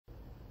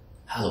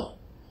Hello.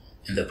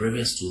 In the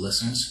previous two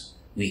lessons,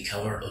 we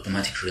covered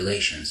automatic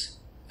relations,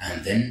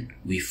 and then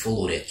we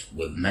followed it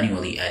with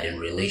manually adding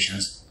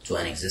relations to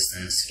an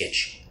existing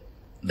sketch.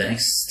 The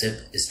next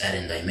step is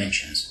adding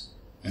dimensions.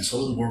 In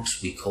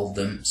SolidWorks, we call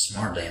them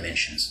smart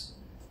dimensions.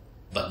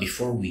 But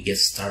before we get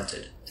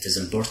started, it is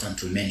important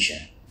to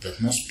mention that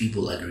most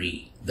people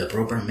agree the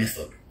proper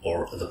method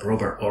or the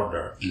proper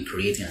order in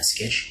creating a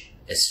sketch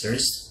is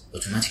first,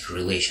 automatic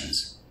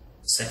relations.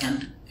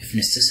 Second, if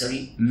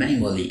necessary,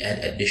 manually add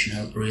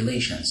additional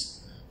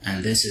relations,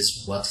 and this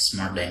is what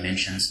smart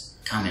dimensions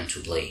come into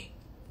play.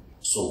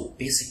 So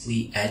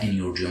basically adding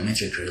your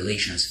geometric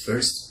relations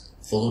first,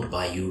 followed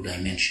by your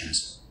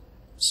dimensions.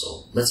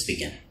 So let's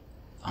begin.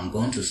 I'm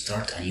going to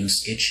start a new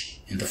sketch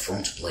in the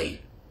front plane.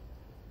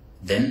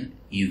 Then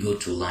you go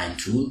to Line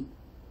Tool,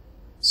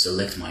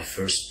 select my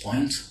first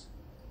point,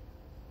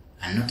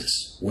 and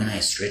notice when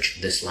I stretch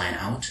this line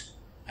out,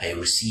 I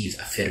receive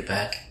a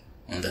feedback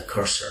on the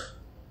cursor,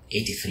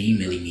 83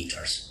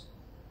 millimeters.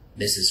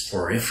 This is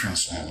for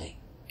reference only.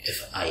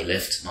 If I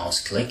left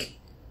mouse click,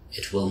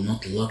 it will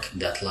not look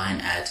that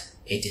line at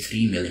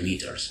 83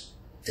 millimeters.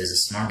 It is a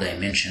smart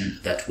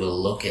dimension that will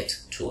lock it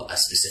to a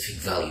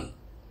specific value.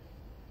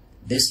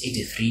 This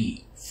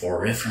 83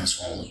 for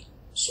reference only.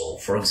 So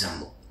for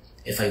example,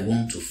 if I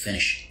want to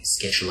finish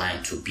sketch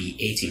line to be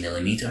 80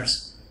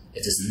 millimeters,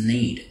 it is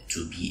need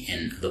to be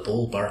in the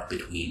ballpark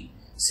between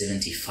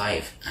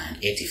 75 and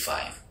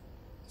 85.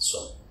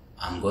 So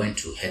I'm going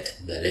to hit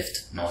the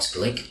left mouse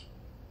click,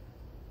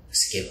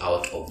 escape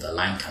out of the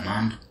line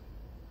command.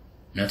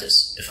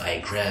 Notice if I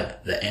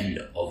grab the end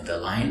of the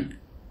line,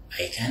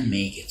 I can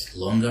make it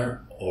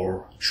longer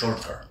or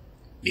shorter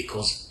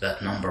because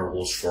that number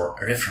was for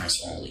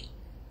reference only.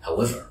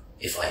 However,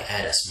 if I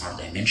add a smart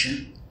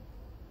dimension,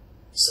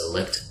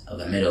 select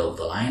the middle of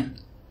the line,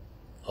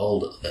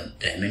 hold the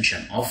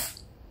dimension off,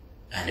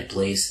 and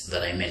place the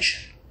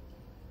dimension,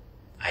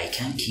 I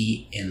can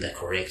key in the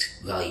correct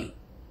value.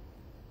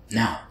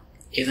 Now,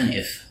 even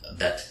if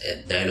that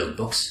dialog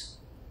box,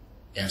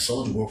 in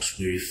SolidWorks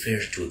we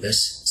refer to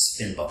this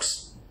spin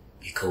box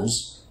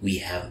because we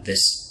have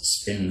this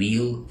spin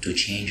wheel to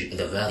change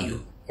the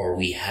value, or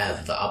we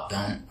have the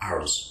up-down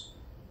arrows,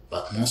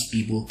 but most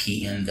people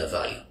key in the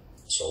value.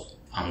 So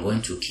I'm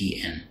going to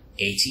key in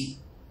 80,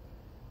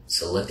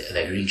 select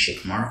the green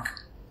check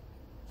mark,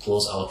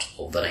 close out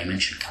of the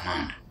dimension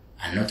command,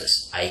 and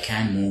notice I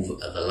can move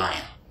the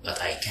line, but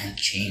I can't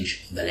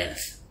change the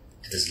length.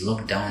 It is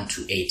locked down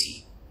to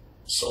 80.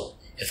 So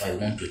if I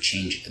want to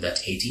change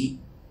that 80,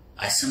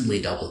 I simply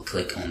double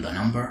click on the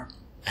number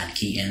and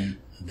key in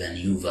the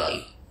new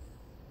value.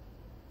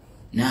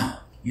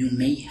 Now, you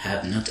may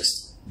have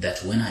noticed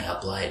that when I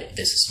applied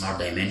this smart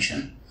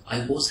dimension,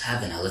 I was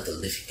having a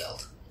little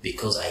difficult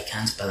because I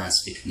can't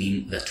balance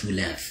between the two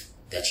lengths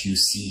that you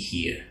see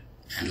here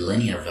and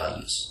linear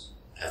values,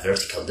 a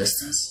vertical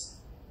distance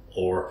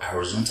or a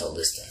horizontal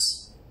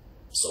distance.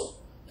 So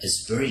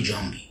it's very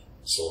jumpy.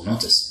 So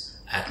notice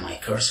at my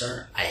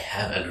cursor I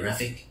have a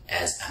graphic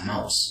as a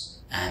mouse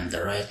and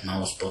the right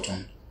mouse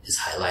button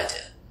is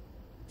highlighted.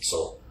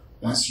 So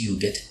once you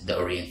get the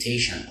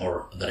orientation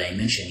or the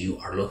dimension you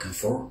are looking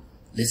for,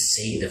 let's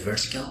say the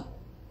vertical,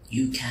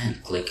 you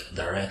can click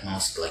the right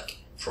mouse click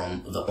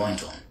from the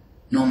point on.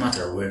 No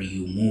matter where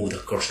you move the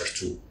cursor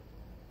to,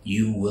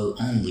 you will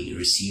only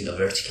receive a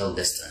vertical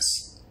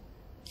distance.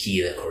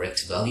 Key the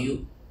correct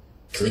value,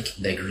 click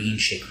the green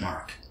check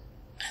mark,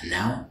 and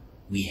now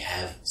we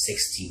have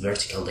 60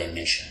 vertical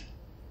dimension.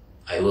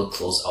 I will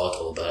close out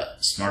of the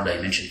smart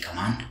dimension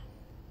command.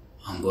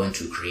 I'm going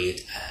to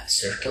create a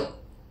circle.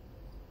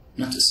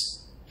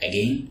 Notice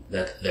again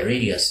that the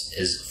radius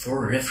is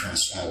for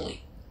reference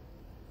only.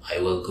 I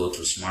will go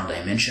to smart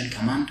dimension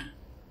command.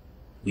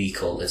 We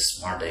call it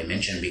smart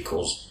dimension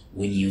because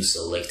when you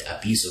select a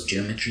piece of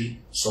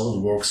geometry,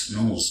 SolidWorks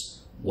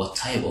knows what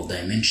type of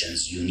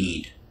dimensions you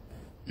need.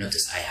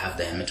 Notice I have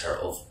diameter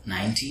of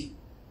 90.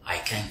 I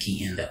can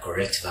key in the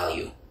correct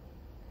value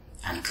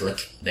and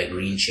click the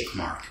green check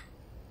mark.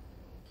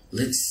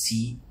 Let's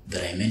see the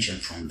dimension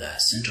from the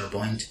center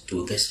point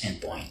to this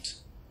end point.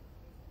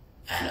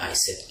 And I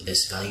set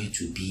this value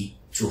to be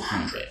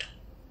 200.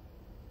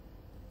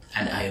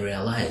 And I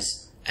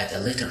realize at a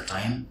later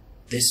time,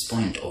 this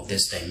point of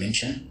this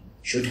dimension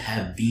should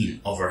have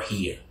been over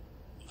here.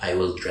 I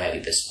will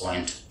drag this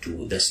point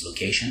to this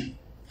location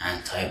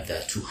and type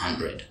the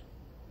 200.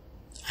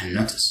 And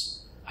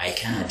notice, I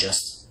can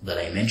adjust the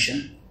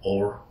dimension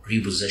or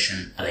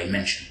reposition a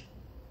dimension.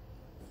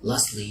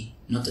 Lastly,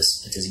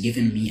 notice it is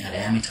giving me a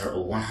diameter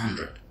of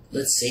 100.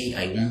 Let's say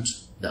I want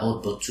the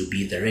output to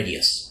be the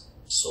radius.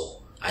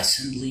 So I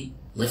simply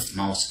left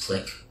mouse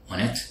click on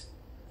it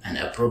and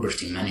a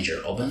property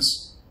manager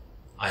opens.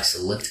 I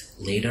select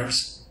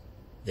layers,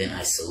 then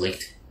I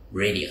select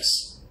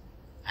radius,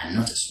 and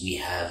notice we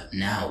have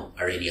now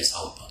a radius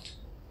output.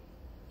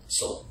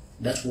 So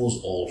that was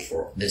all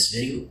for this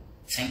video.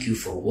 Thank you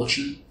for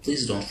watching.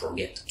 Please don't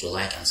forget to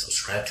like and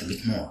subscribe to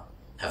get more.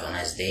 Have a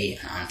nice day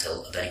and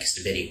until the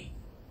next video.